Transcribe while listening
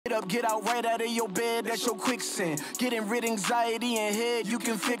up, get out right out of your bed, that's your quicksand. Getting rid anxiety and head, you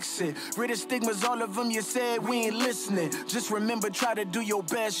can fix it. Rid of stigmas, all of them you said, we ain't listening. Just remember, try to do your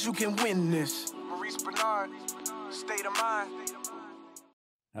best, you can win this. Maurice Benard, State of Mind.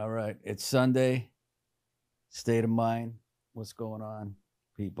 All right, it's Sunday, State of Mind. What's going on,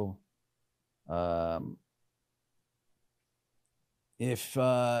 people? If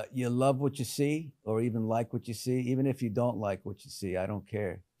you love what you see or even like what you see, even if you don't like what you see, I don't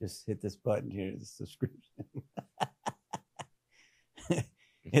care. Just hit this button here, the subscription.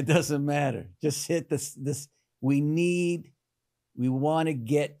 It doesn't matter. Just hit this. We want to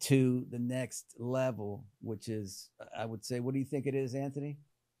get to the next level, which is, I would say, what do you think it is, Anthony?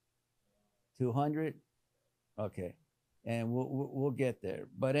 200? Okay. And we'll get there.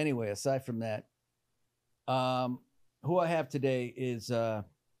 But anyway, aside from that, who I have today is, well,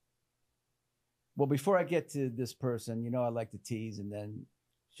 before I get to this person, you know, I like to tease and then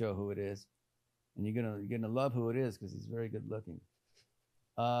show who it is. And you're gonna love who it is because he's very good looking.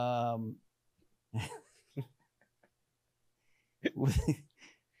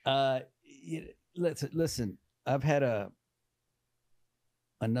 Listen, I've had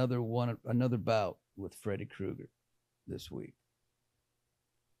another bout with Freddy Krueger this week.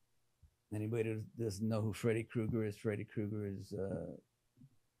 Anybody who doesn't know who Freddy Krueger is, Freddy Krueger is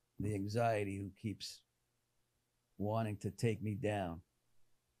the anxiety who keeps wanting to take me down.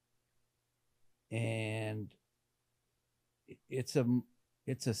 And it's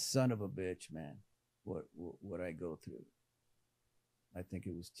a son of a bitch, man, what I go through. I think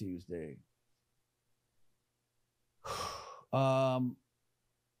it was Tuesday. I'm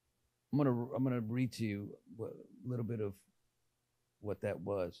gonna read to you a little bit of what that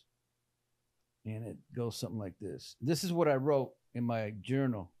was. And it goes something like this. This is what I wrote in my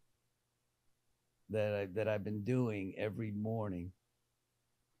journal that I've been doing every morning.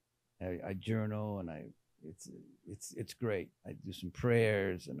 I journal and it's great. I do some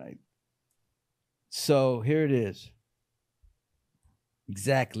prayers so here it is.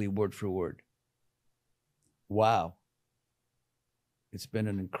 Exactly word for word. Wow. It's been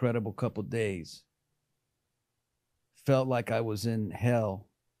an incredible couple days. Felt like I was in hell,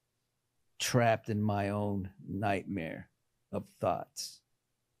 trapped in my own nightmare of thoughts.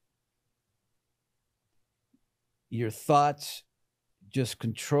 Your thoughts just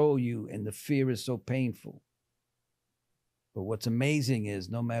control you, and the fear is so painful. But what's amazing is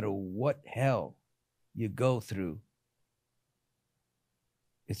no matter what hell you go through,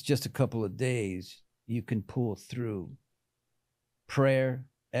 it's just a couple of days, you can pull through. Prayer,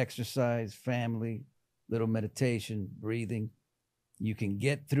 exercise, family, little meditation, breathing, you can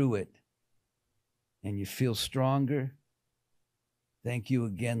get through it. And you feel stronger. Thank you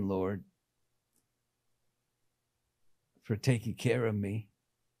again, Lord, for taking care of me.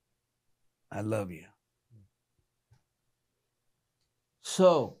 I love you.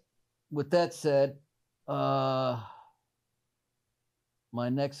 So, with that said, my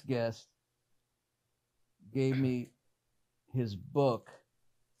next guest gave me his book,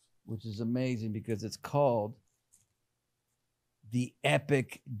 which is amazing because it's called The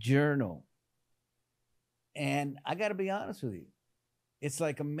Epic Journal. And I got to be honest with you, it's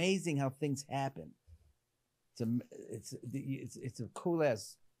like amazing how things happen. It's a cool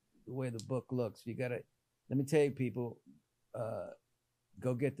ass the way the book looks. You gotta, let me tell you, people,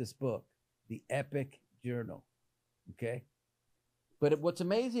 go get this book, The Epic Journal. Okay, but what's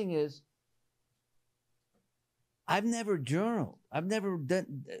amazing is I've never journaled. I've never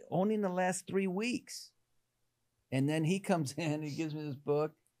done, only in the last 3 weeks. And then he comes in, he gives me this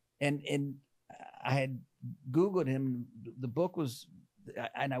book, and I had Googled him. The book was,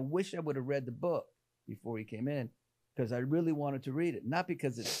 and I wish I would have read the book before he came in because I really wanted to read it. Not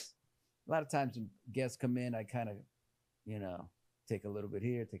because it's, a lot of times when guests come in, I kind of, take a little bit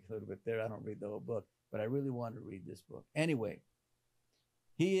here, take a little bit there. I don't read the whole book, but I really wanted to read this book. Anyway,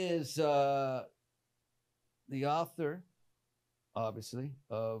 he is the author, obviously,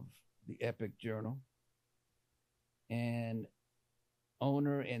 of the Epic Journal and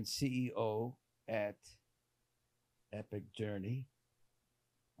owner and CEO at Epic Journey.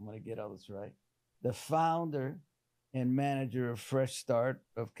 I'm going to get all this right. The founder and manager of Fresh Start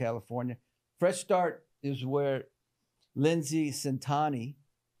of California. Fresh Start is where Lindsey Centanni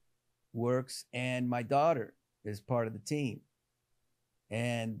works, and my daughter is part of the team.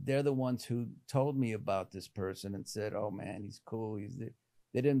 And they're the ones who told me about this person and said, oh man, he's cool.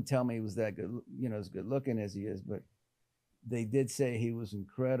 They didn't tell me he was that good, as good looking as he is, but they did say he was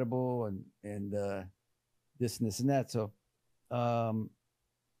incredible and this and this and that. So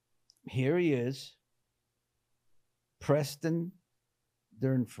here he is, Preston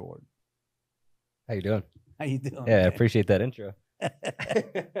Durnford. How you doing? How you doing? Yeah, I appreciate that intro.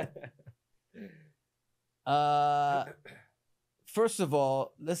 First of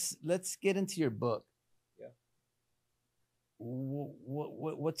all, let's get into your book. Yeah.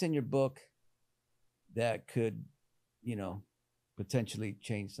 What's in your book that could, potentially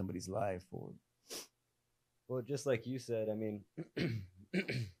change somebody's life? Or well, just like you said, I mean,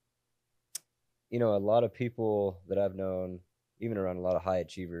 a lot of people that I've known, even around a lot of high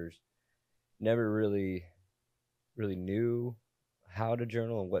achievers, never really knew how to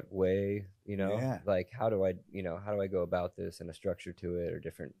journal, in what way, like how do I go about this, and a structure to it, or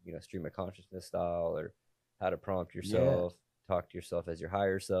different, stream of consciousness style, or how to prompt yourself, talk to yourself as your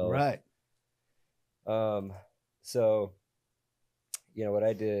higher self. Right. So, what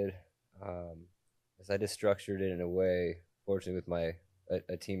I did, is I just structured it in a way, fortunately with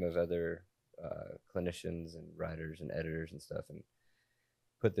a team of other clinicians and writers and editors and stuff, and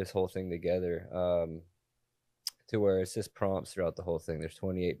put this whole thing together to where it's just prompts throughout the whole thing. There's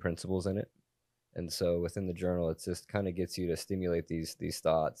 28 principles in it, and so within the journal, it just kind of gets you to stimulate these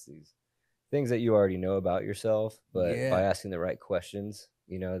thoughts, these things that you already know about yourself, but by asking the right questions,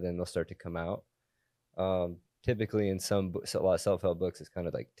 then they'll start to come out. Typically in a lot of self-help books, it's kind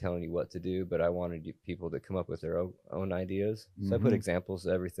of like telling you what to do, but I wanted people to come up with their own ideas. So I put examples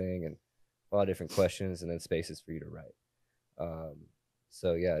of everything and a lot of different questions, and then spaces for you to write.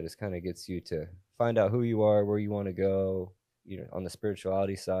 So yeah, it just kind of gets you to find out who you are, where you want to go, on the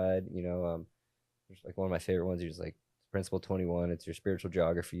spirituality side, there's like one of my favorite ones is like principle 21. It's your spiritual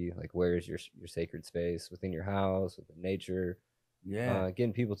geography. Like, where is your sacred space within your house, within nature? Yeah.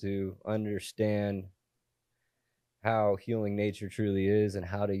 Getting people to understand how healing nature truly is and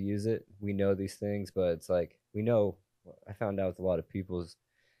how to use it. We know these things, but it's like, I found out with a lot of people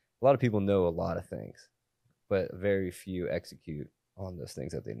know a lot of things, but very few execute on those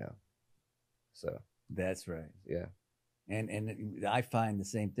things that they know. So that's right. Yeah. And I find the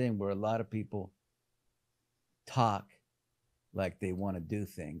same thing, where a lot of people talk like they want to do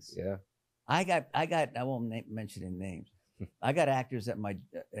things. Yeah. I won't mention any names. I got actors at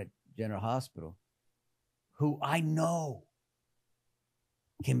General Hospital who I know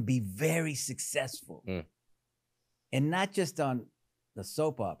can be very successful. And not just on the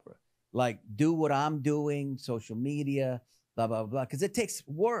soap opera, like do what I'm doing, social media, blah, blah, blah, because it takes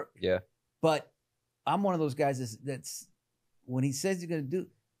work. Yeah. But I'm one of those guys that's when he says he's going to do,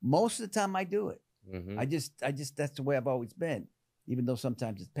 most of the time I do it. I just that's the way I've always been, even though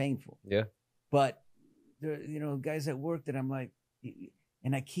sometimes it's painful. Yeah. But there, guys at work that I'm like,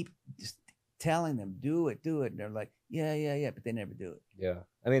 and I keep just telling them, do it, and they're like, yeah, but they never do it. Yeah.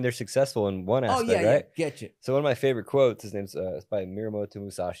 I mean, they're successful in one aspect, right? Yeah, get you. So one of my favorite quotes, his name's it's by Miyamoto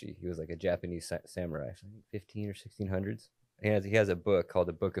Musashi. He was like a Japanese samurai, I think 15 or 1600s. He has a book called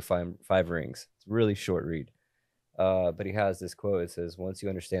The Book of Five Rings. It's a really short read. But he has this quote. It says, once you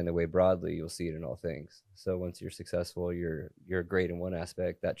understand the way broadly, you'll see it in all things. So once you're successful, you're great in one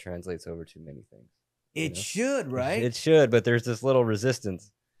aspect, that translates over to many things. It should, right? It should, but there's this little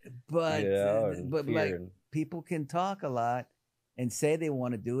resistance. But like, people can talk a lot and say they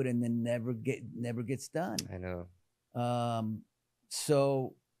want to do it, and then never gets done. I know.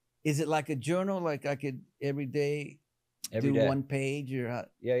 So is it like a journal? Like I could every day do one page, or how?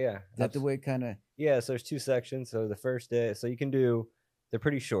 Yeah. Is that the way kind of? Yeah. So there's two sections. So the first day, so you can do. They're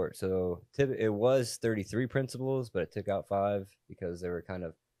pretty short. So it was 33 principles, but it took out 5 because they were kind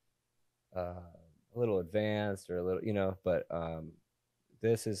of a little advanced or a little, but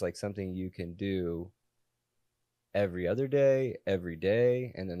this is like something you can do every other day, every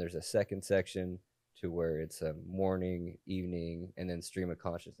day. And then there's a second section to where it's a morning, evening, and then stream of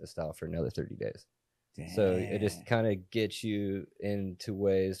consciousness style for another 30 days. Damn. So it just kind of gets you into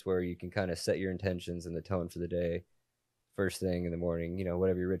ways where you can kind of set your intentions and the tone for the day. First thing in the morning,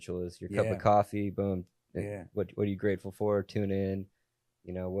 whatever your ritual is, your cup of coffee, boom. Yeah. What are you grateful for? Tune in.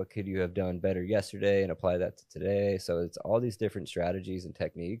 What could you have done better yesterday, and apply that to today? So it's all these different strategies and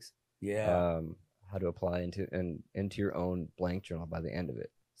techniques. Yeah. How to apply into your own blank journal by the end of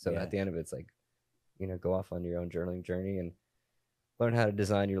it. So at the end of it, it's like, go off on your own journaling journey and learn how to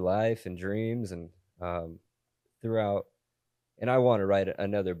design your life and dreams, and throughout. And I want to write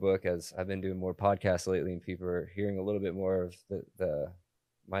another book, as I've been doing more podcasts lately, and people are hearing a little bit more of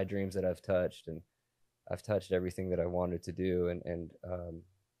my dreams that I've touched, and I've touched everything that I wanted to do, and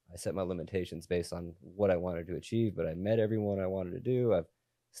I set my limitations based on what I wanted to achieve, but I met everyone I wanted to do. I've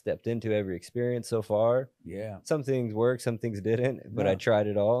stepped into every experience so far. Yeah. Some things worked, some things didn't, but I tried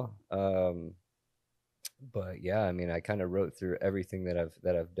it all. But yeah, I mean, I kind of wrote through everything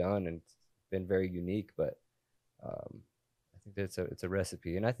that I've done, and it's been very unique, but I think it's a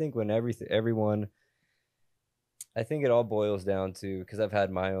recipe. And I think when everyone, I think it all boils down to, because I've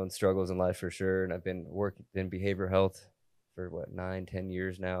had my own struggles in life for sure, and I've been working in behavioral health for what 9-10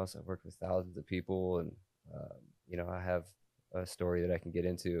 years now. So I've worked with thousands of people, and you know, I have a story that I can get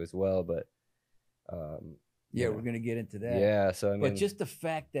into as well. But yeah, you know, we're gonna get into that. yeah. So I mean, but just the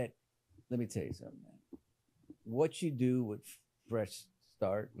fact that, let me tell you something, man. What you do with Fresh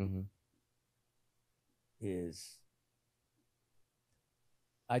Start is,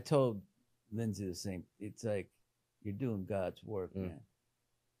 I told Lindsey the same. It's like you're doing God's work, man.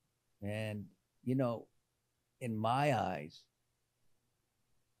 And you know, in my eyes,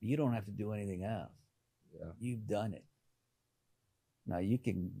 you don't have to do anything else. Yeah. You've done it. Now you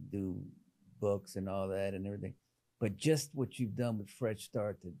can do books and all that and everything, but just what you've done with Fresh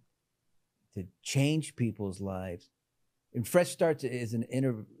Start to change people's lives. And Fresh Start is an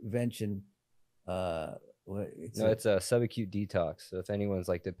intervention. It's a subacute detox. So if anyone's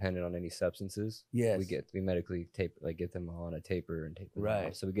like dependent on any substances, yes, we medically get them on a taper and take them right.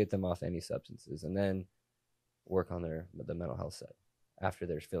 off. So we get them off any substances, and then work on the mental health side after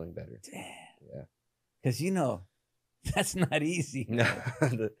they're feeling better. Damn. Yeah. Because you know, that's not easy. No.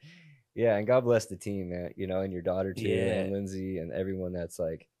 Yeah, and God bless the team, man. You know, and your daughter too, Yeah. and Lindsey, and everyone that's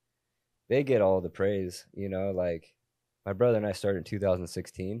like, they get all the praise. You know, like my brother and I started in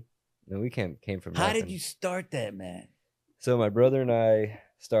 2016, and we came from. How nothing. did you start that, man? So my brother and I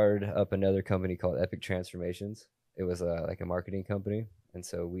started up another company called Epic Transformations. It was like a marketing company, and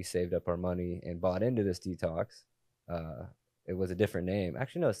so we saved up our money and bought into this detox. It was a different name,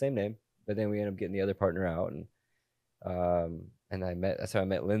 actually, no, same name, but then we ended up getting the other partner out, and that's how I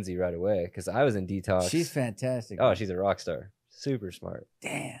met Lindsey right away, because I was in detox. She's fantastic. Oh, man. she's a rock star, super smart.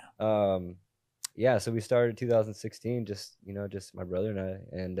 Damn. Yeah, so we started 2016, just my brother and I,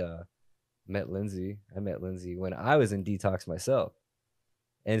 and met Lindsey. I met Lindsey when I was in detox myself,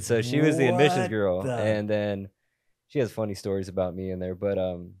 and so she was the admissions girl, and then she has funny stories about me in there. But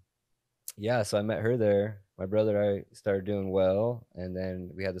yeah, so I met her there. My brother and I started doing well, and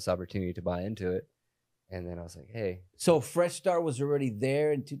then we had this opportunity to buy into it, and then I was like, hey. So Fresh Start was already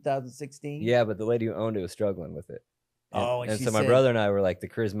there in 2016? Yeah, but the lady who owned it was struggling with it. And she so my brother and I were like the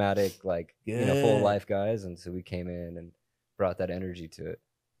charismatic, like, full of life guys, and so we came in and brought that energy to it.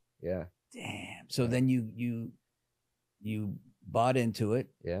 Yeah. Damn. So then you bought into it.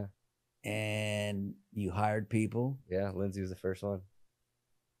 Yeah. And you hired people. Yeah, Lindsey was the first one.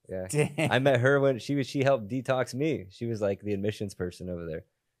 Yeah. Damn. I met her when she helped detox me. She was like the admissions person over there.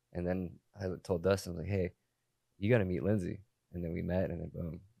 And then I told Dustin, I was like, hey, you got to meet Lindsey. And then we met, and then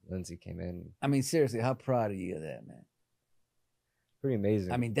boom, Lindsey came in. I mean, seriously, how proud are you of that, man? Pretty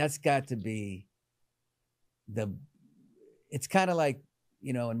amazing. I mean, that's got to be it's kind of like,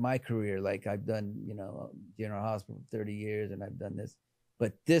 in my career, like I've done, General Hospital for 30 years, and I've done this,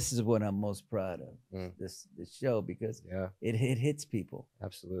 but this is what I'm most proud of, this show, because it hits people.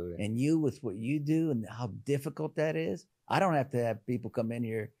 Absolutely. And you, with what you do and how difficult that is, I don't have to have people come in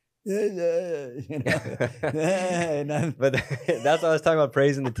here, But that's why I was talking about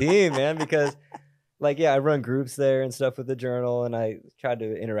praising the team, man, because like, yeah, I run groups there and stuff with the journal, and I try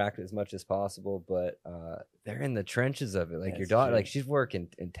to interact as much as possible, but they're in the trenches of it. Like, your daughter, like, she's working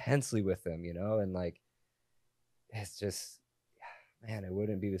intensely with them, and like, it's just, man, it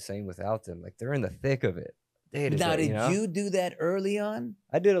wouldn't be the same without them. Like, they're in the thick of it. Now, did you do that early on?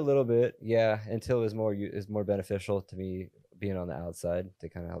 I did a little bit, yeah, until it was more beneficial to me being on the outside to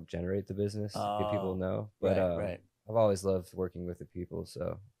kind of help generate the business, get people to know. But right. I've always loved working with the people,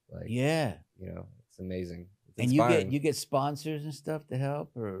 so like, it's amazing. It's and inspiring. you get sponsors and stuff to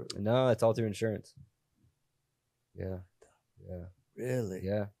help, or no? It's all through insurance. Yeah. Really?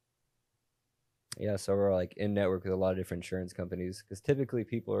 Yeah. So we're like in network with a lot of different insurance companies, because typically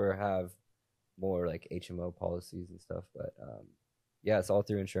people have more like HMO policies and stuff, but yeah, it's all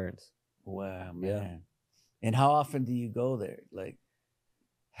through insurance. Wow, man. Yeah. And how often do you go there? Like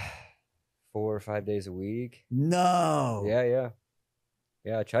 4 or 5 days a week. No.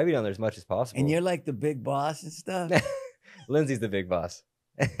 Yeah, I try to be down there as much as possible. And you're like the big boss and stuff? Lindsey's the big boss.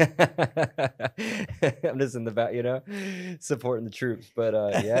 I'm just in the back, supporting the troops.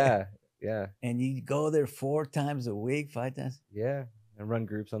 But yeah. And you go there 4 times a week, 5 times? Yeah. I run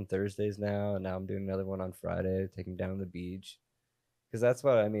groups on Thursdays now, and now I'm doing another one on Friday, taking them down to the beach. Because that's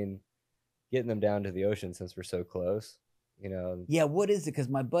what I mean, getting them down to the ocean since we're so close, Yeah, what is it? Because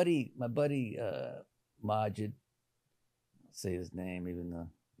my buddy Majid, I'll say his name, even though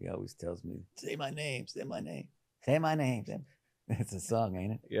he always tells me, say my name. It's a song,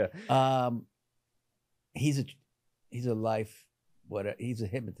 ain't it? Yeah. He's a life, he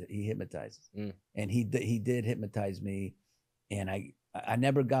hypnotizes. And he did hypnotize me And I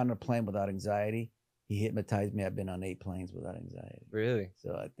never got on a plane without anxiety. He hypnotized me. I've been on 8 planes without anxiety. Really?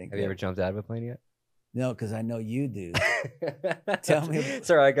 So I think. Have you ever jumped out of a plane yet? No, because I know you do. Tell me.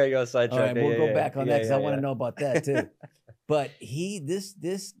 Sorry, I got you on sidetrack. All right, we'll go back on that because I want to know about that too. But this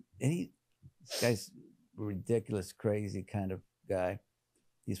guy's a ridiculous, crazy kind of guy.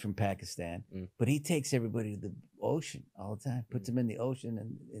 He's from Pakistan, but he takes everybody to the ocean all the time. Puts them in the ocean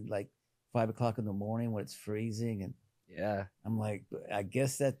and like 5 o'clock in the morning when it's freezing, and yeah, I'm like, I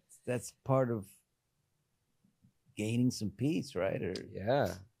guess that's part of gaining some peace, right? Or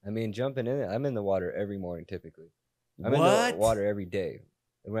yeah. I mean, jumping in it, I'm in the water every morning typically. I'm in the water every day.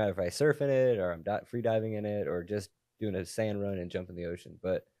 No matter if I surf in it or I'm free diving in it or just doing a sand run and jump in the ocean.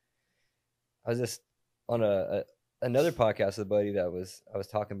 But I was just on another podcast with a buddy I was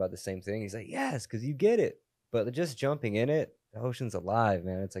talking about the same thing. He's like, yes, because you get it. But just jumping in it, the ocean's alive,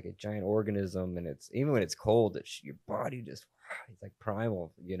 man. It's like a giant organism, and it's even when it's cold, your body just, it's like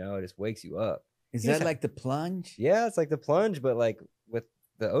primal, you know, it just wakes you up. Is that like the plunge? Yeah, it's like the plunge, but like with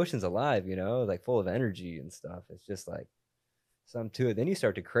the ocean's alive, you know, like full of energy and stuff. It's just like something to it. Then you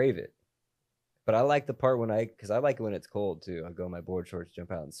start to crave it. But I like the part because I like it when it's cold too. I go in my board shorts,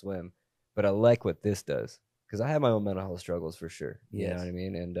 jump out and swim. But I like what this does because I have my own mental health struggles for sure. You know what I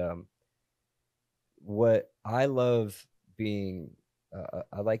mean? And what I love being,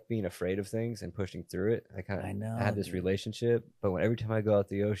 I like being afraid of things and pushing through it. I have this relationship, but every time I go out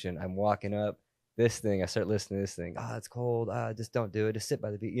the ocean, I'm walking up this thing, I start listening to this thing. It's cold. Just don't do it. Just sit by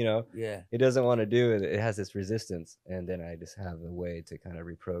the beach. You know. Yeah. It doesn't want to do it. It has this resistance, and then I just have a way to kind of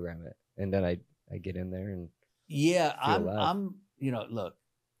reprogram it, and then I get in there and I'm you know, look,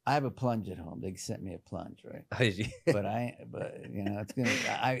 I have a plunge at home. They sent me a plunge, right? but you know, it's gonna.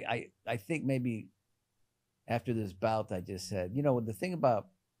 I think maybe after this bout, I just said, you know, the thing about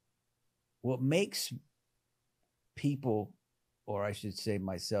what makes people, or I should say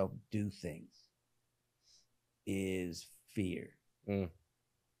myself, do things is fear.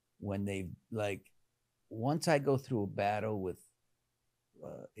 When they like, once I go through a battle with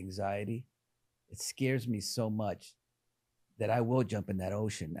anxiety, it scares me so much that I will jump in that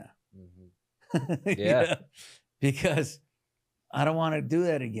ocean now. Yeah. know? Because I don't want to do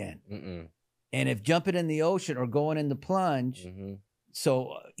that again. And if jumping in the ocean or going in the plunge,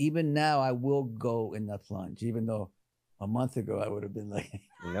 so even now I will go in the plunge, even though a month ago I would have been like,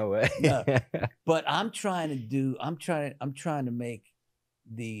 no way. No. But I'm trying to make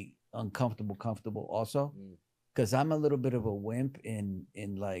the uncomfortable comfortable also, because I'm a little bit of a wimp in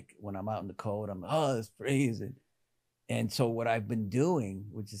like when I'm out in the cold, it's freezing. And so what I've been doing,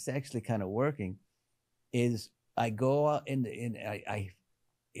 which is actually kind of working, is I go out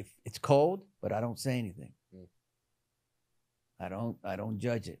if it's cold, but I don't say anything. I don't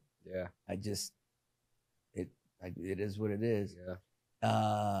judge it. Yeah. It is what it is.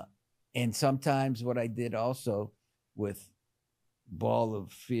 Yeah. And sometimes what I did also with ball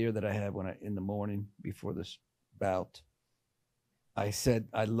of fear that I had in the morning before this bout, I said,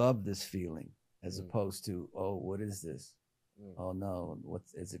 I love this feeling, as opposed to, oh, what is this? Oh no,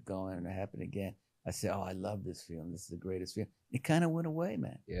 is it going to happen again? I said, oh, I love this feeling. This is the greatest feeling. It kind of went away,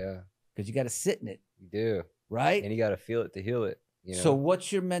 man. Yeah. Because you got to sit in it. You do. Right? And you got to feel it to heal it. You know? So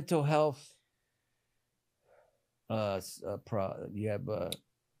what's your mental health? You have,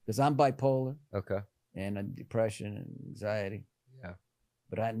 because I'm bipolar. Okay. And depression and anxiety. Yeah.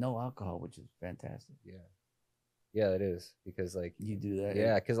 But I know alcohol, which is fantastic. Yeah. Yeah, it is. Because like you do that.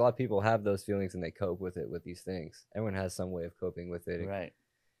 Yeah, because a lot of people have those feelings and they cope with it with these things. Everyone has some way of coping with it. Right.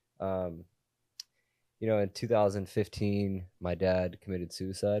 You know, in 2015, my dad committed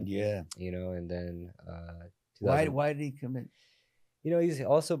suicide. Yeah. You know, and then why did he commit? You know, he's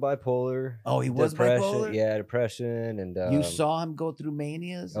also bipolar. Oh, he was bipolar? Yeah, depression. And you saw him go through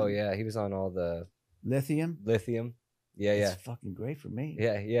manias? Oh, yeah. He was on all the lithium. Yeah, It's fucking great for me.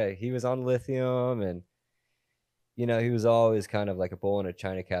 Yeah. He was on lithium, and you know, he was always kind of like a bull in a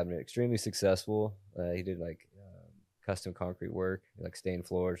china cabinet, extremely successful. He did like custom concrete work, like stained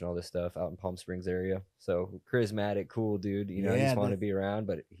floors and all this stuff out in Palm Springs area. So charismatic, cool dude. You know, he just wanted to be around,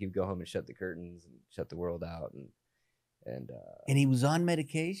 but he'd go home and shut the curtains and shut the world out. And he was on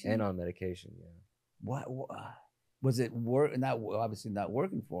medication. Yeah. What was it? Obviously not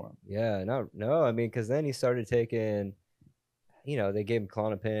working for him. Yeah, no. I mean, because then he started taking, you know, they gave him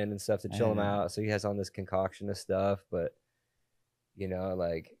Klonopin and stuff to chill him out. So he has on this concoction of stuff, but you know,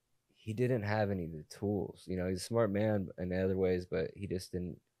 like he didn't have any of the tools. You know, he's a smart man in other ways, but he just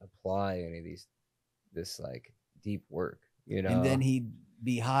didn't apply any of this like deep work. You know, and then he'd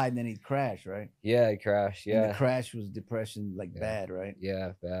be high and then he'd crash, right? Yeah, he'd crash. Yeah, and the crash was depression, like bad, right?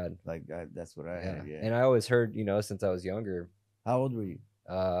 Yeah, bad. Like that's what I had. Yeah, and I always heard, you know, since I was younger, How old were you?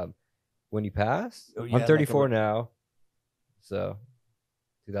 When you passed, Oh, yeah, I'm like 34 around- now. So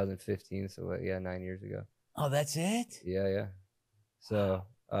 2015. So yeah, 9 years ago. Oh, that's it? Yeah, yeah. So,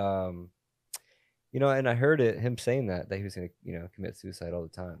 you know, and I heard him saying that he was gonna, you know, commit suicide all the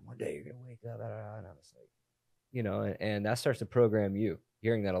time. One day you're gonna wake up, and I was like, you know, and that starts to program you,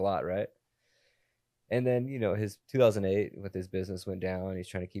 hearing that a lot, right? And then, you know, his 2008 with his business went down. He's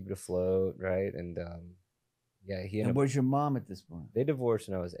trying to keep it afloat, right? And yeah, he And ended up, where's your mom at this point? they divorced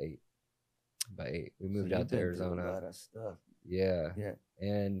when I was 8. By 8, we moved So out you've to been through Arizona. A lot of stuff. Yeah, Yeah.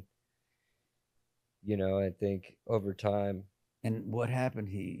 and you know, I think over time, And what happened?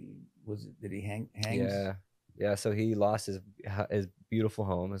 Did he hang? yeah, yeah. So he lost his beautiful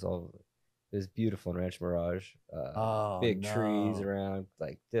home, his beautiful in Ranch Mirage. Oh, Big trees no. around,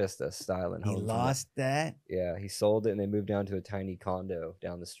 like just a styling He home. lost that? Yeah, he sold it and they moved down to a tiny condo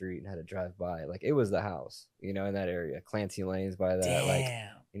down the street and had to drive by. Like it was the house, you know, in that area. Clancy Lane's by that. Damn. Like,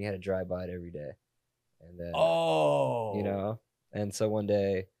 and he had to drive by it every day. And then, Oh. you know, and so one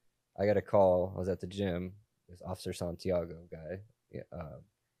day I got a call. I was at the gym. This Officer Santiago guy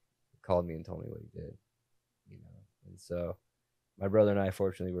called me and told me what he did, you know. And so my brother and I,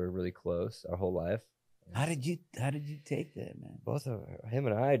 fortunately, were really close our whole life. And How did you take that, man? both of him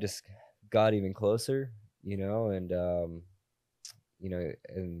and I just got even closer, you know, and you know,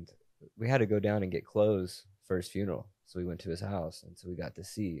 and we had to go down and get clothes for his funeral. So we went to his house, and so we got to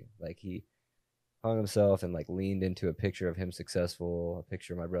see, like, he hung himself and like leaned into a picture of him successful, a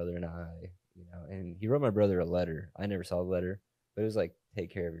picture of my brother and I, you know, and he wrote my brother a letter. I never saw the letter, but it was like,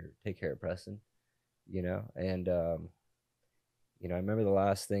 take care of Preston, you know. And you know, I remember the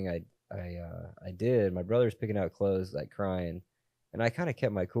last thing I did, my brother's picking out clothes, like crying, and I kind of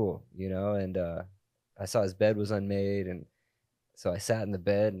kept my cool, you know. And I saw his bed was unmade, and so I sat in the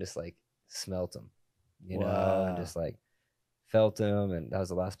bed and just like smelt him, you know, and just like felt him. And that was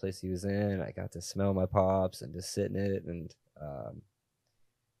the last place he was in. I got to smell my pops and just sit in it. And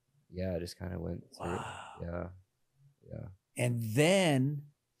yeah, I just kind of went through it. Yeah. Yeah. And then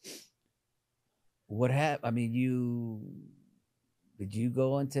what happened? I mean, did you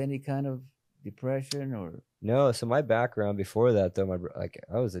go into any kind of depression or? No, so my background before that, though,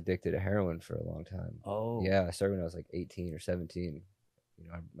 I was addicted to heroin for a long time. Oh. Yeah, I started when I was like 18 or 17. You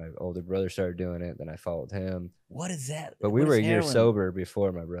know, my older brother started doing it, then I followed him. What is that? But we were a year sober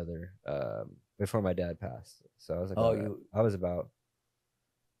before my brother, before my dad passed. So I was about,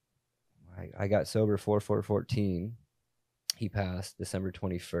 I got sober 4/4/14. He passed December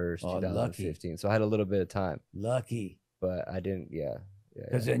 21st, 2015. Lucky. So I had a little bit of time. Lucky. But I didn't, yeah.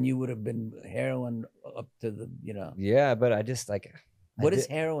 Because then you would have been heroin up to the, you know. Yeah, but I just like. What is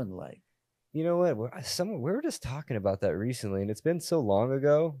heroin like? You know what? We were just talking about that recently, and it's been so long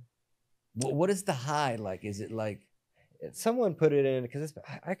ago. What is the high like? Is it like? Someone put it in because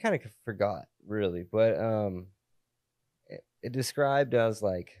I kind of forgot really, but it described as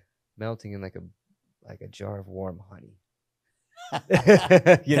like melting in like a jar of warm honey.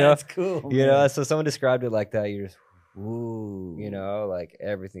 You know, that's cool. You know, so someone described it like that. You're just. Ooh. You know, like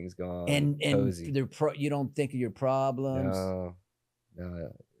everything's gone. And you don't think of your problems.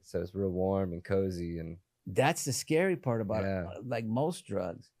 No. So it's real warm and cozy, and that's the scary part about it. Like most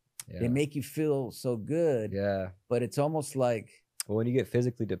drugs, they make you feel so good. Yeah. But it's almost like, well, when you get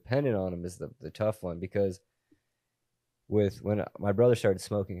physically dependent on them is the tough one, because when my brother started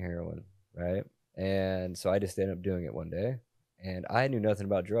smoking heroin, right, and so I just ended up doing it one day, and I knew nothing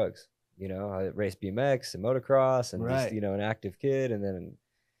about drugs. You know, I raced BMX and motocross and just, you know, an active kid, and then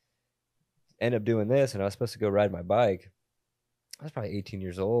end up doing this. And I was supposed to go ride my bike. I was probably 18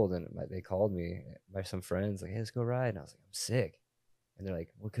 years old, and they called me by some friends, like, hey, let's go ride. And I was like, I'm sick. And they're like,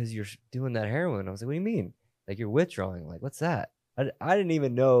 well, because you're doing that heroin. I was like, what do you mean? Like, you're withdrawing. Like, what's that? I didn't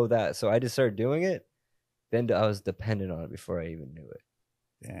even know that. So I just started doing it. Then I was dependent on it before I even knew it.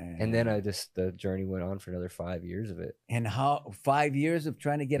 Dang. And then the journey went on for another 5 years of it. And how 5 years of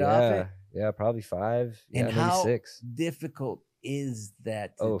trying to get off it? Yeah, probably 5. And maybe how 6. difficult is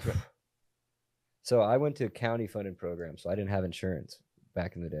that? So I went to county funded programs, so I didn't have insurance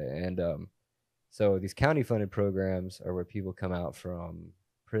back in the day. And so these county funded programs are where people come out from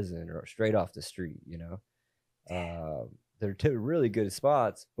prison or straight off the street, you know. They're really good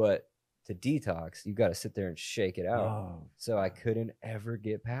spots, but to detox, you got to sit there and shake it out. So I couldn't ever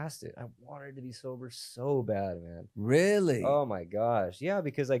get past it. I wanted to be sober so bad, man. Really? Oh my gosh. Yeah,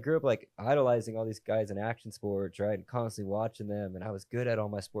 because I grew up like idolizing all these guys in action sports, right? And constantly watching them. And I was good at all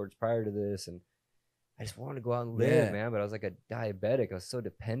my sports prior to this. And I just wanted to go out and live, man. But I was like a diabetic. I was so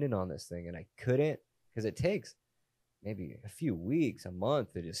dependent on this thing. And I couldn't, because it takes maybe a few weeks, a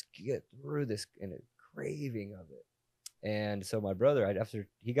month to just get through this and a craving of it. And so my brother, after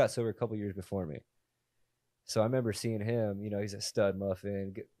he got sober a couple years before me, so I remember seeing him. You know, he's a stud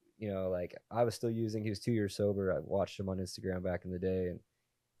muffin. You know, like I was still using. He was 2 years sober. I watched him on Instagram back in the day, and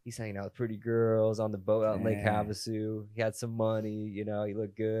he's hanging out with pretty girls on the boat out in Lake Havasu. He had some money. You know, he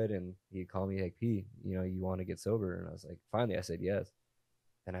looked good, and he called me like, "P, you know, you want to get sober?" And I was like, finally, I said yes.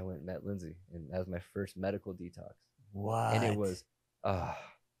 And I went and met Lindsey, and that was my first medical detox. What? And it was,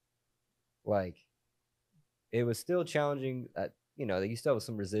 like, it was still challenging. You know, you still have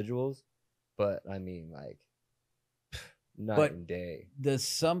some residuals, but I mean, like, night and day.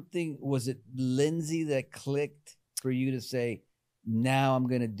 Was it Lindsey that clicked for you to say, now I'm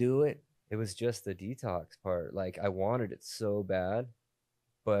going to do it? It was just the detox part. Like, I wanted it so bad,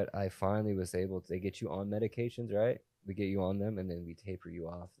 but I finally was able to. They get you on medications, right? We get you on them, and then we taper you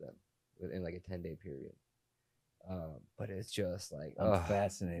off them within like a 10-day period. But it's just like, I'm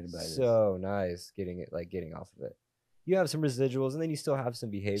fascinated by this. So nice getting off of it. You have some residuals, and then you still have some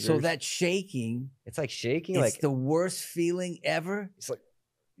behaviors. So that shaking, it's like shaking. It's like the worst feeling ever. It's like,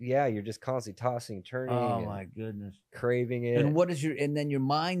 yeah, you're just constantly tossing, turning. Oh my goodness, craving it. And then your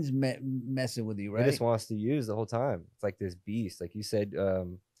mind's messing with you, right? It just wants to use the whole time. It's like this beast, like you said.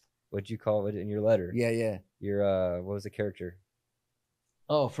 What'd you call it in your letter? Yeah. Your what was the character?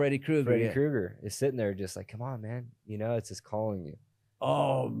 Oh, Freddy Krueger. Freddy Krueger is sitting there just like, come on, man. You know, it's just calling you.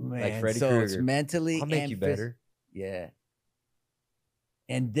 Oh man. Like Freddy so Krueger. It's mentally. I'll make you better. Yeah.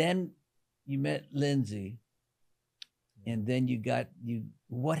 And then you met Lindsey, and then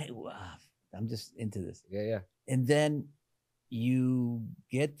I'm just into this. Yeah. And then you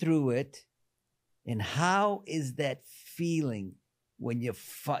get through it. And how is that feeling when you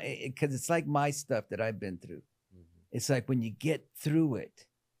because it's like my stuff that I've been through. Mm-hmm. It's like when you get through it,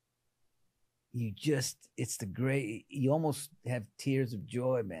 you almost have tears of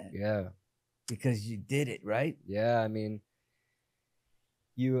joy, man. Yeah. Because you did it, right? Yeah, I mean,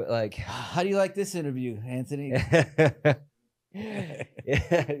 you like. How do you like this interview, Anthony?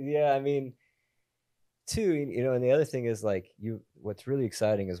 yeah, I mean, too, you know, and the other thing is like what's really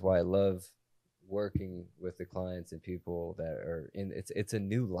exciting is why I love working with the clients and people that are in it's a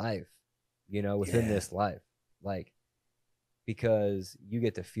new life, you know, within this life, like, because you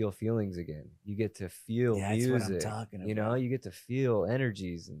get to feel feelings again. You get to feel music. That's what I'm talking about. You know, you get to feel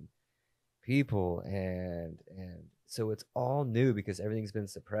energies and people, and so it's all new because everything's been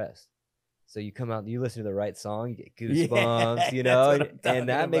suppressed. So you come out and you listen to the right song, you get goosebumps, you know, and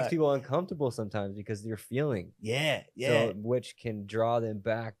that makes people uncomfortable sometimes because you're feeling. Yeah. So, which can draw them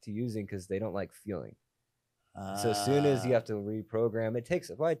back to using because they don't like feeling. So as soon as you have to reprogram, it takes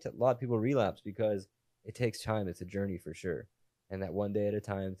why a lot of people relapse because it takes time. It's a journey for sure. And that one day at a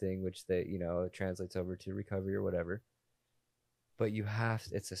time thing, which translates over to recovery or whatever. But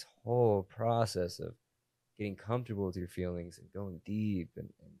it's this whole process of getting comfortable with your feelings and going deep and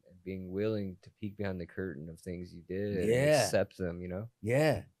being willing to peek behind the curtain of things you did and accept them, you know?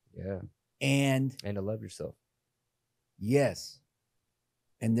 Yeah. And to love yourself. Yes.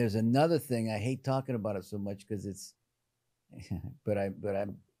 And there's another thing. I hate talking about it so much because it's, but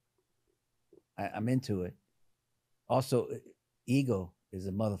I'm into it. Also, ego is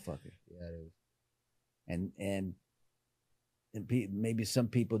a motherfucker. Yeah, it is. And maybe some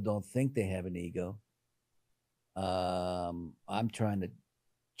people don't think they have an ego. I'm trying to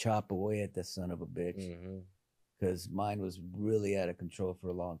chop away at that son of a bitch because mine was really out of control for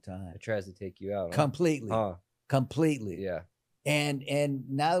a long time. It tries to take you out. Completely. Completely. Yeah. And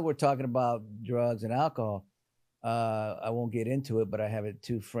now that we're talking about drugs and alcohol, I won't get into it, but I have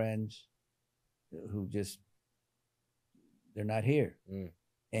two friends who they're not here.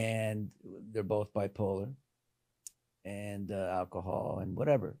 And they're both bipolar and alcohol and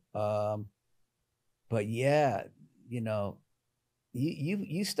whatever. But yeah, you know,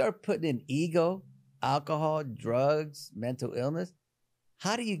 you start putting in ego, alcohol, drugs, mental illness.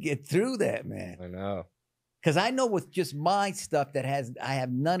 How do you get through that, man? I know. Because I know with just my stuff I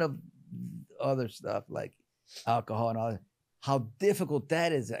have none of other stuff like alcohol and all that, how difficult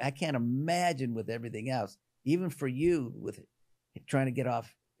that is. I can't imagine with everything else, even for you with trying to get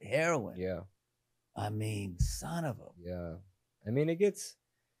off heroin. Yeah. I mean, son of a. Yeah. I mean,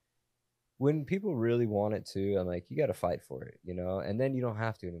 when people really want it to, I'm like, you got to fight for it, you know, and then you don't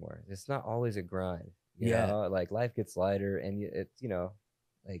have to anymore. It's not always a grind. You know? Like life gets lighter and it's, you know,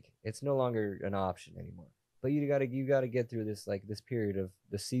 like it's no longer an option anymore. But you got to get through this period of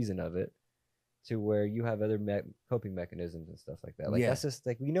the season of it to where you have other coping mechanisms and stuff like that. Like that's just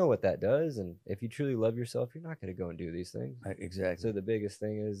like, we know what that does. And if you truly love yourself, you're not going to go and do these things. Exactly. So the biggest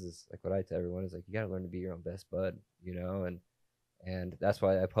thing is like what I tell everyone is like, you got to learn to be your own best bud, you know? And that's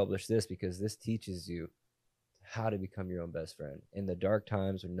why I publish this, because this teaches you how to become your own best friend. In the dark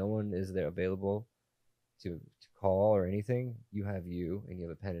times when no one is there available to call or anything, you have you, and you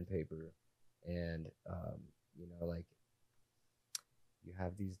have a pen and paper, and you know, like, you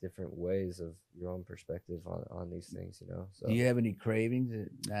have these different ways of your own perspective on these things, you know. So Do you have any cravings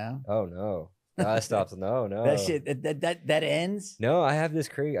now? oh no. I stopped. No. That shit that ends? No, I have this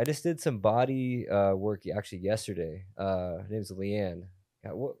crazy. I just did some body work actually yesterday. Her name's Leanne.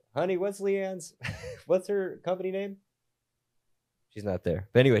 God, honey, what's Leanne's? What's her company name? She's not there.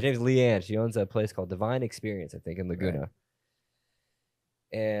 But anyway, her name's Leanne. She owns a place called Divine Experience, I think, in Laguna. Right.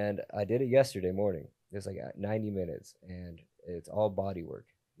 And I did it yesterday morning. It was like 90 minutes, and it's all body work,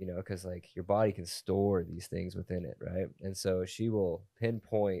 you know, because like your body can store these things within it, right? And so she will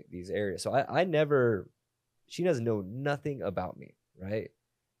pinpoint these areas. So I never, she doesn't know nothing about me, right?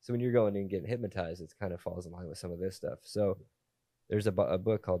 So when you're going in and getting hypnotized, it kind of falls in line with some of this stuff. So there's a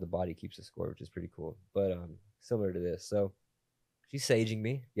book called The Body Keeps the Score, which is pretty cool, but similar to this. So she's saging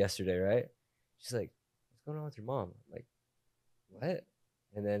me yesterday, right? She's like, what's going on with your mom? I'm like, what?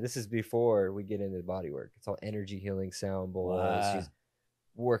 And then this is before we get into the body work. It's all energy healing, sound bowls. Wow. She's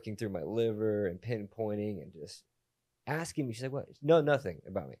working through my liver and pinpointing and just asking me. She's like, what? No, nothing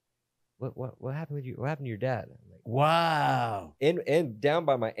about me. What happened with you? What happened to your dad? I'm like, wow. And down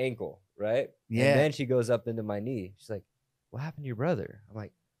by my ankle, right? Yeah. And then she goes up into my knee. She's like, what happened to your brother? I'm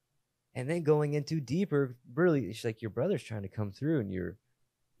like, and then going into deeper, really, she's like, your brother's trying to come through and you're,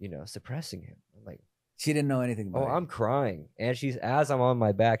 you know, suppressing him. I'm like, She didn't know anything about it. I'm crying. And she's, as I'm on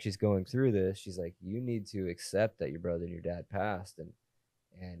my back, she's going through this. She's like, you need to accept that your brother and your dad passed,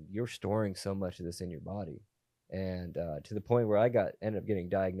 and you're storing so much of this in your body. And to the point where I ended up getting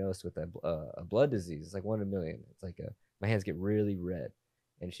diagnosed with a blood disease. It's like 1 in a million. It's like my hands get really red.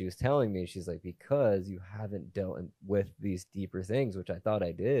 And she was telling me, she's like, because you haven't dealt with these deeper things, which I thought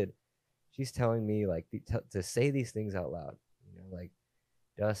I did. She's telling me like to say these things out loud, you know, like,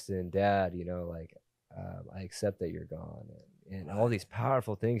 Dustin, Dad, you know, like, I accept that you're gone, and all these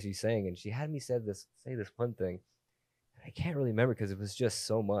powerful things she's saying. And she had me say this one thing. I can't really remember because it was just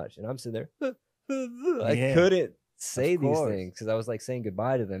so much. And I'm sitting there, I couldn't say these things because I was like saying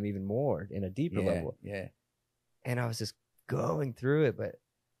goodbye to them even more in a deeper level. Yeah. And I was just going through it. But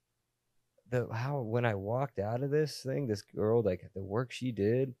when I walked out of this thing, this girl, like the work she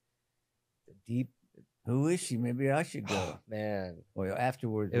did, the deep. Who is she? Maybe I should go. Man. Well,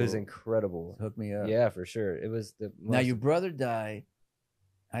 afterwards. It was incredible. Hook me up. Yeah, for sure. It was the most. Now, your brother died.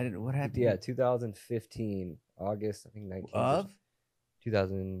 I didn't. What happened? Yeah, 2015, August, I think 19. Of?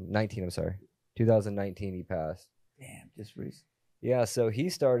 2019, I'm sorry. 2019, he passed. Damn, just recent. Yeah, so he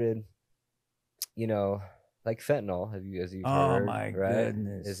started, you know, like fentanyl, as you've heard. Oh, my right?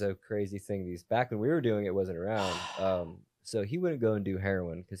 goodness. Is a crazy thing. Back when we were doing it, wasn't around. So he wouldn't go and do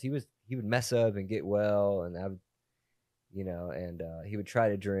heroin because he would mess up and get well, and have, you know, and he would try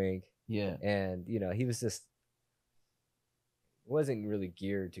to drink. Yeah. And, you know, he was just wasn't really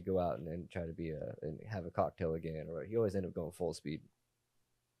geared to go out and try to be and have a cocktail again, or he always ended up going full speed.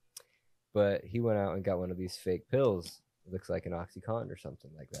 But he went out and got one of these fake pills. It looks like an OxyContin or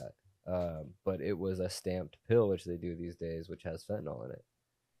something like that. But it was a stamped pill, which they do these days, which has fentanyl in it.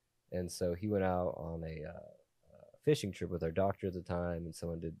 And so he went out on a fishing trip with our doctor at the time, and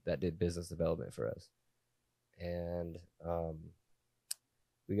someone that did business development for us. And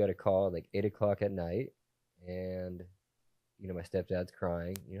we got a call at like 8 o'clock at night, and you know, my stepdad's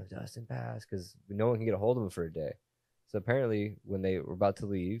crying, you know, Dustin passed, because no one can get a hold of him for a day. So apparently when they were about to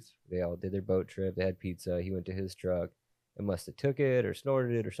leave, they all did their boat trip, they had pizza, he went to his truck and must have took it or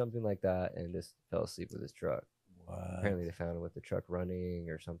snorted it or something like that, and just fell asleep with his truck. Wow. Apparently they found him with the truck running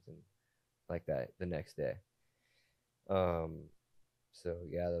or something like that the next day. So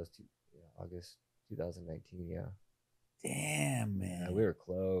yeah, that was August 2019. Yeah. Damn, man. Yeah, we were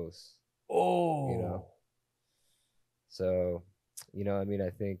close. Oh. You know. So, you know, I mean, I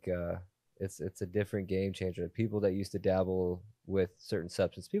think it's a different game changer. People that used to dabble with certain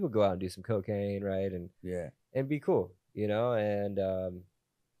substance, people go out and do some cocaine, right? And be cool, you know. And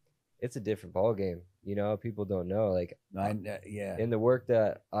it's a different ball game. You know, people don't know. Like, in the work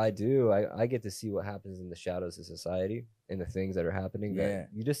that I do, I get to see what happens in the shadows of society and the things that are happening. Yeah.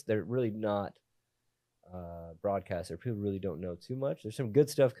 That they're really not broadcast, or people really don't know too much. There's some good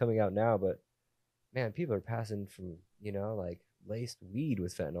stuff coming out now, but man, people are passing from, you know, like laced weed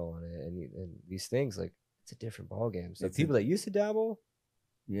with fentanyl in it, and these things, like, it's a different ball game. So people that used to dabble,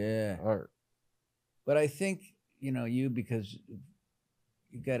 aren't. But I think, you know, because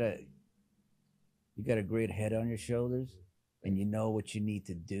you got a great head on your shoulders, and you know what you need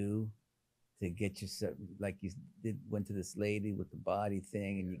to do to get yourself, like you went to this lady with the body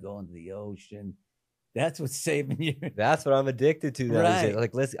thing, and you go into the ocean, That's what's saving you. That's what I'm addicted to. Right.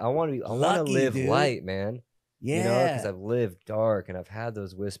 Like, listen, I want to Lucky, live dude. light, man. Yeah. You know, because I've lived dark and I've had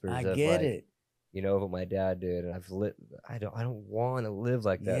those whispers I of get like, it. you know, what my dad did, and I don't want to live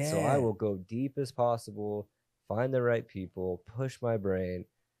like that. So I Yeah. will go deep as possible, find the right people, push my brain,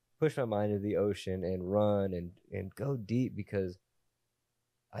 push my mind into the ocean, and run and go deep, because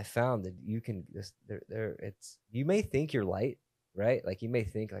I found that you can just it's, you may think you're light, right? Like you may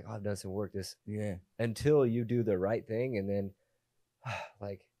think like, oh, I've done some work this, Yeah. until you do the right thing, and then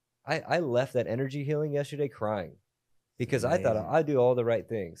like I left that energy healing yesterday crying, because I thought Amazing. I do all the right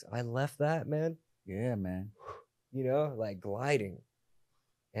things. I left that, man, Yeah, man. you know, like gliding.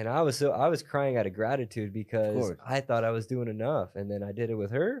 And I was crying out of gratitude, because course. I thought I was doing enough, and then I did it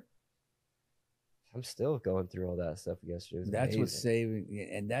with her. I'm still going through all that stuff yesterday. It was That's what's amazing. saving,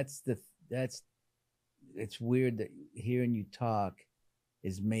 and that's it's weird that hearing you talk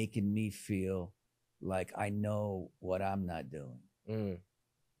is making me feel like I know what I'm not doing. Mm.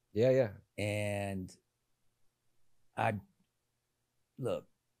 Yeah. And I look,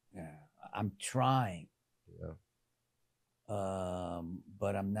 I'm trying. Yeah.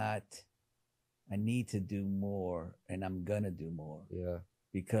 But I'm not. I need to do more, and I'm gonna do more. Yeah.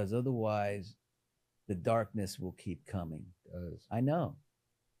 Because otherwise, the darkness will keep coming. It does. I know.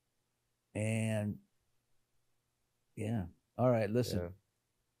 And yeah. All right, listen. Yeah.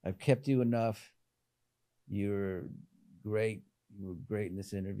 I've kept you enough. You're great. You were great in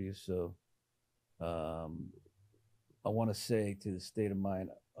this interview. So I want to say to the State of Mind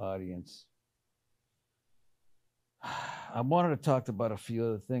audience, I wanted to talk about a few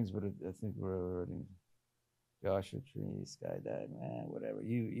other things, but I think we're already Joshua Tree, Skydive, man, whatever.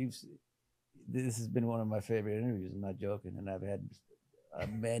 This has been one of my favorite interviews. I'm not joking, and I've had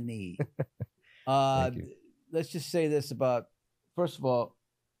many. Thank you. Let's just say this about, first of all,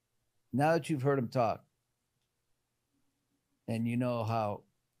 now that you've heard him talk, and you know how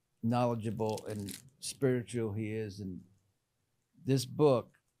knowledgeable and spiritual he is, and this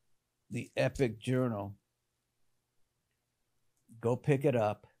book, The Epic Journal, go pick it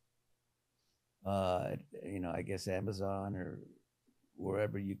up. I guess Amazon or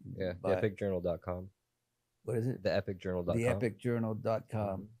wherever you can buy it. Theepicjournal.com. What is it? Theepicjournal.com.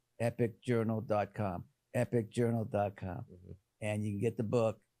 Theepicjournal.com. Epicjournal.com. Epicjournal.com. Mm-hmm. And you can get the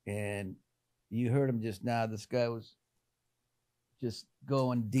book. And you heard him just now. This guy was just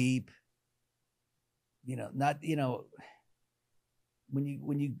going deep. When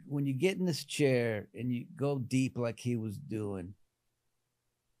you get in this chair and you go deep like he was doing,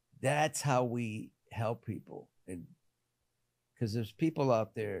 that's how we help people. And because there's people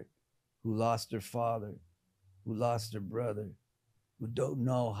out there who lost their father, who lost their brother, who don't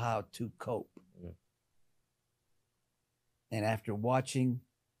know how to cope. Mm. And after watching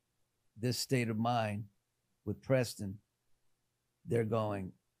this State of Mind with Preston, they're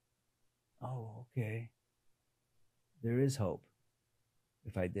going, oh, okay, there is hope.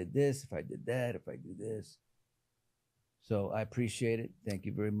 If I did this, if I did that, if I do this. So I appreciate it. Thank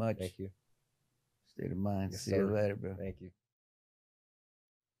you very much. Thank you. State of Mind. Yes, See sir. you later, bro. Thank you.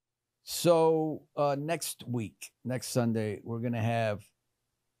 So next week, next Sunday, we're going to have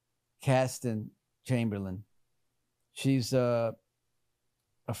Caston Chamberlain. She's a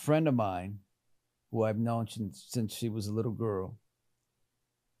friend of mine who I've known since she was a little girl.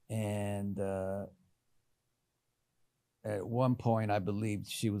 And at one point, I believed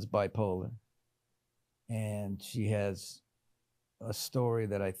she was bipolar. And she has a story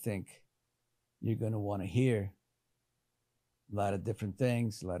that I think you're going to want to hear. A lot of different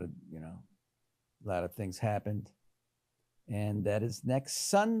things, a lot of things happened. And that is next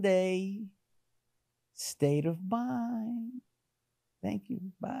Sunday. State of Mind. Thank you.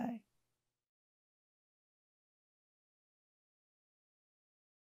 Bye.